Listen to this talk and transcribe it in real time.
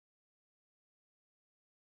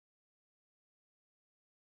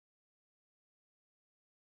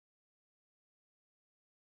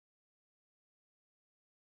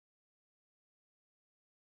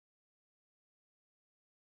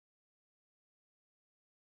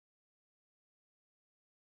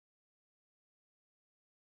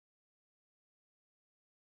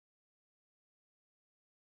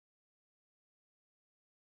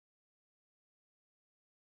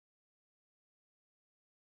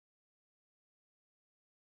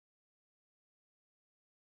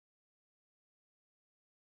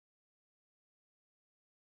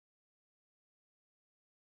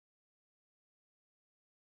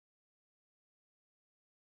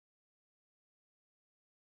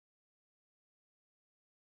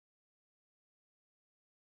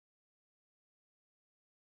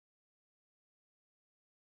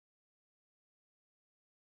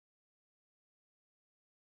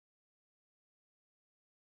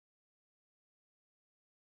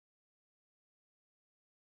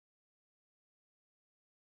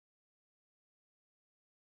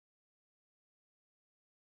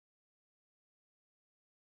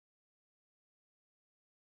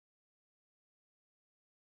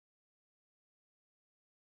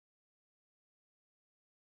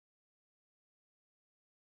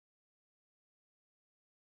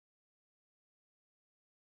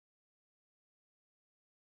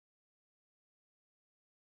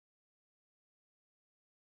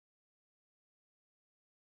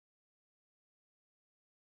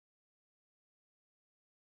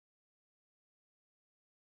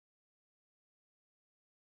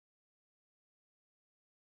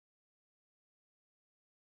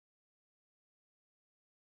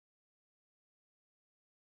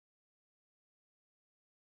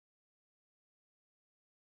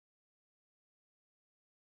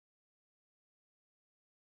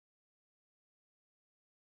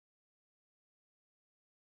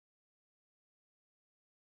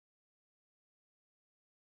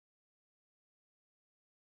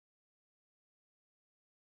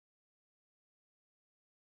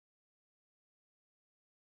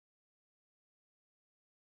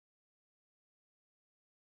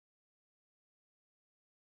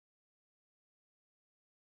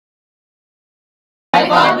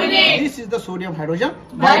bicarbonate. This is the sodium hydrogen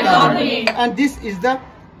Bicarbonate. And this is the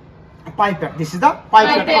pipette. This is the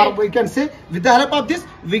pipette. Or we can say, with the help of this,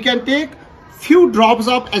 we can take few drops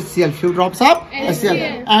of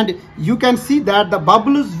HCl, and you can see that the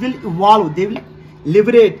bubbles will evolve, they will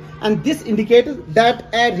liberate, and this indicates that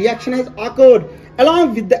a reaction has occurred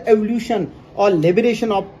along with the evolution or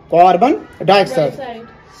liberation of carbon dioxide.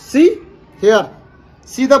 See here,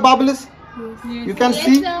 see the bubbles. You can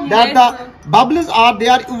see that the bubbles are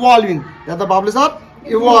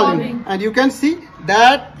evolving. And you can see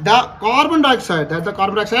that the carbon dioxide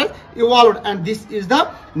evolved, and this is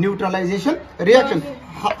the neutralization reaction.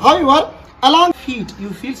 However, along heat, you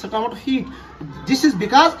feel certain amount of heat. This is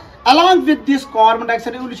because along with this carbon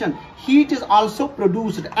dioxide evolution, heat is also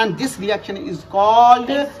produced, and this reaction is called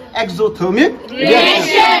exothermic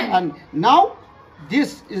reaction. And now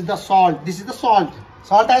this is the salt.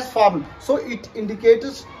 Salt has formed, so it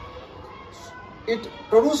indicates it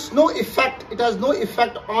produces no effect. It has no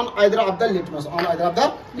effect on either of the litmus.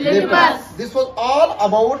 This was all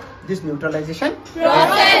about this neutralization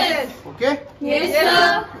process. Okay. Yes,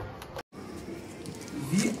 sir.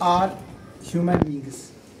 We are human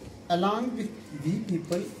beings. Along with we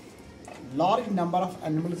people, large number of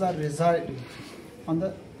animals are residing on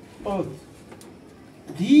the earth.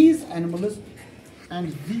 These animals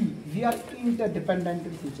and we are interdependent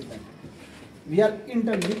with each other. We are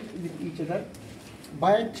interlinked with each other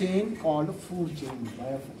by a chain called food chain.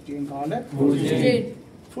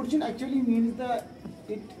 Food chain actually means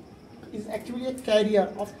it is actually a carrier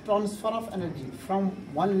of transfer of energy from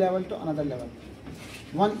one level to another level.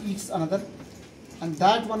 One eats another, and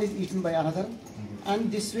that one is eaten by another, and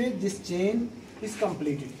this way this chain is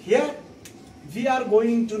completed. Here we are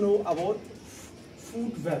going to know about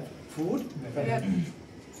food web.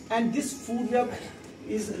 And this food web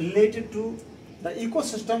is related to the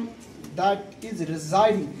ecosystem that is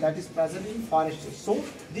residing, that is present in forest. So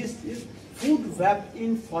this is food web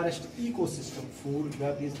in forest ecosystem. Food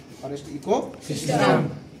web is forest ecosystem.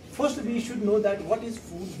 First we should know that what is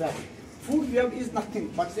food web. Food web is nothing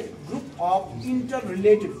but a group of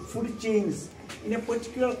interrelated food chains in a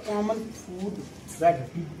particular common food web.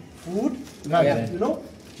 You know,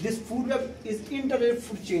 this food web is interrelated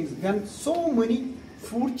food chains. When so many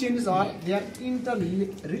food chains they are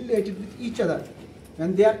interrelated with each other.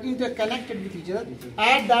 When they are interconnected with each other,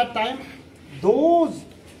 at that time, those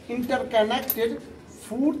interconnected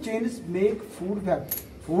food chains make food web.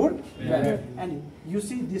 And you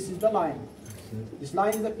see, this is the line. This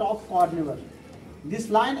line is the top carnivore. This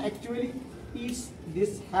line actually eats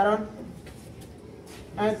this heron,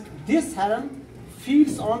 and this heron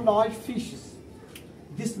feeds on large fishes.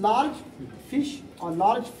 This large fish,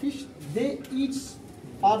 they eat,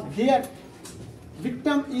 or their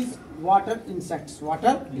victim is water insects.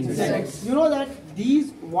 You know that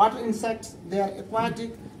these water insects, they are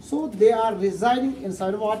aquatic, so they are residing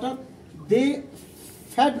inside water. They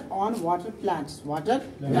fed on water plants.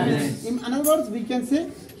 In other words, we can say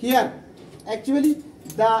here actually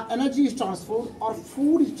the energy is transferred, or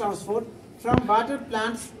food is transferred from water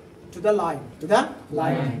plants to the line.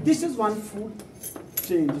 This is one food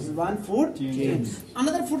chain.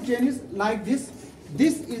 Another food chain is like this.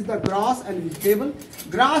 This is the grass and vegetable.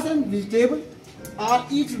 Grass and vegetable are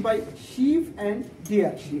eaten by sheep and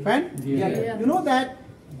deer. You know that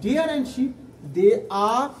deer and sheep, they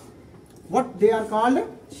are what they are called?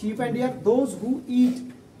 Sheep and deer. Those who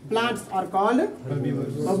eat plants are called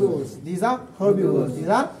herbivores. These are herbivores.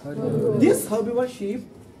 This herbivore sheep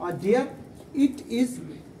or deer, it is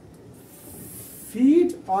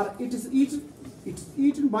feed, or it is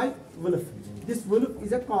eaten by wolf. This wolf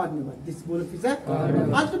is a carnivore.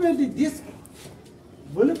 Ultimately, this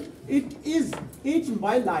wolf, it is eaten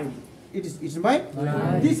by lion. This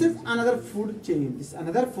is another food chain.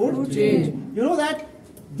 You know that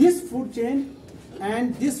this food chain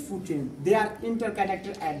and this food chain, they are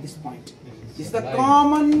interconnected at this point. This is the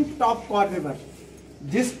common top carnivore.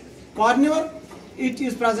 This carnivore, it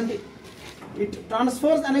is present. It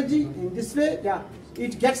transfers energy in this way.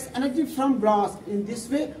 It gets energy from grass in this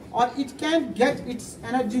way, or it can get its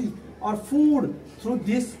energy or food through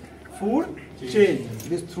this food chain.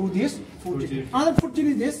 Another food chain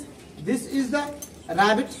is this. This is the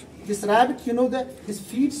rabbit. This rabbit, you know that this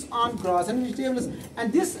feeds on grass and vegetables,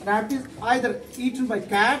 and this rabbit is either eaten by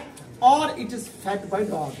cat or it is fed by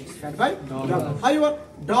dog. However,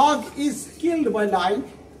 dog is killed by lion.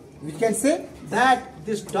 We can say that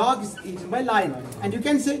this dog is eaten by lion, and you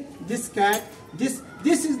can say this cat. This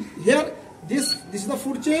is here. This is the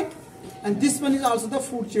food chain, and this one is also the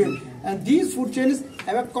food chain. And these food chains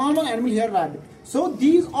have a common animal here, rabbit. So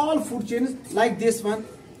these all food chains, like this one,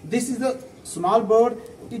 this is the small bird,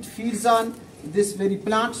 it feeds on this very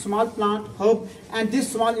plant, small plant, herb, and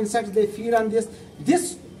this small insect, they feed on this.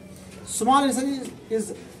 This small insect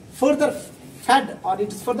is further fed, or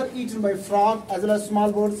it is further eaten by frog as well as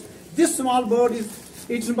small birds. This small bird is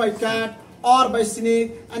eaten by cat or by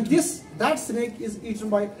snake, and that snake is eaten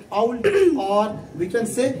by owl, or we can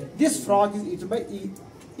say this frog is eaten by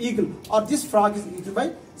eagle, or this frog is eaten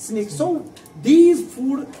by snake. So these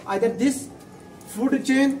food, either this food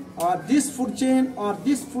chain or this food chain or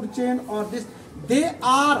this food chain or this, they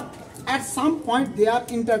are at some point they are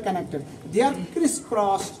interconnected. They are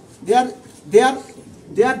crisscrossed. They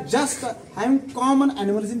are just having common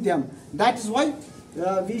animals in them. That is why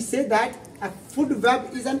we say that a food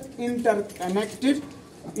web is an interconnected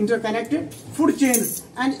food chains,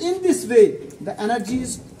 and in this way the energy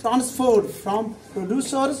is transferred from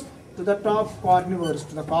producers to the top carnivores,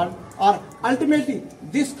 to the or ultimately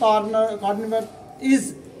this carnivore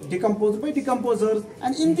is decomposed by decomposers,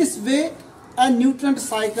 and in this way a nutrient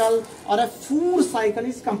cycle or a food cycle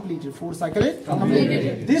is completed. Food cycle is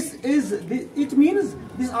completed. It means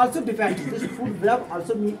this also defects. This food web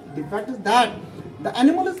also defects that the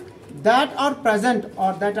animals that are present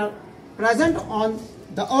or that are present on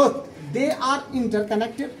the earth, they are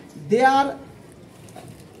interconnected, they are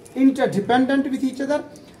interdependent with each other,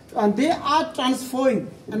 and they are transferring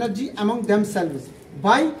energy among themselves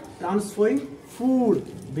by transferring food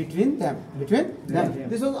between them.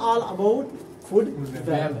 This was all about food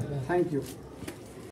web. Thank you.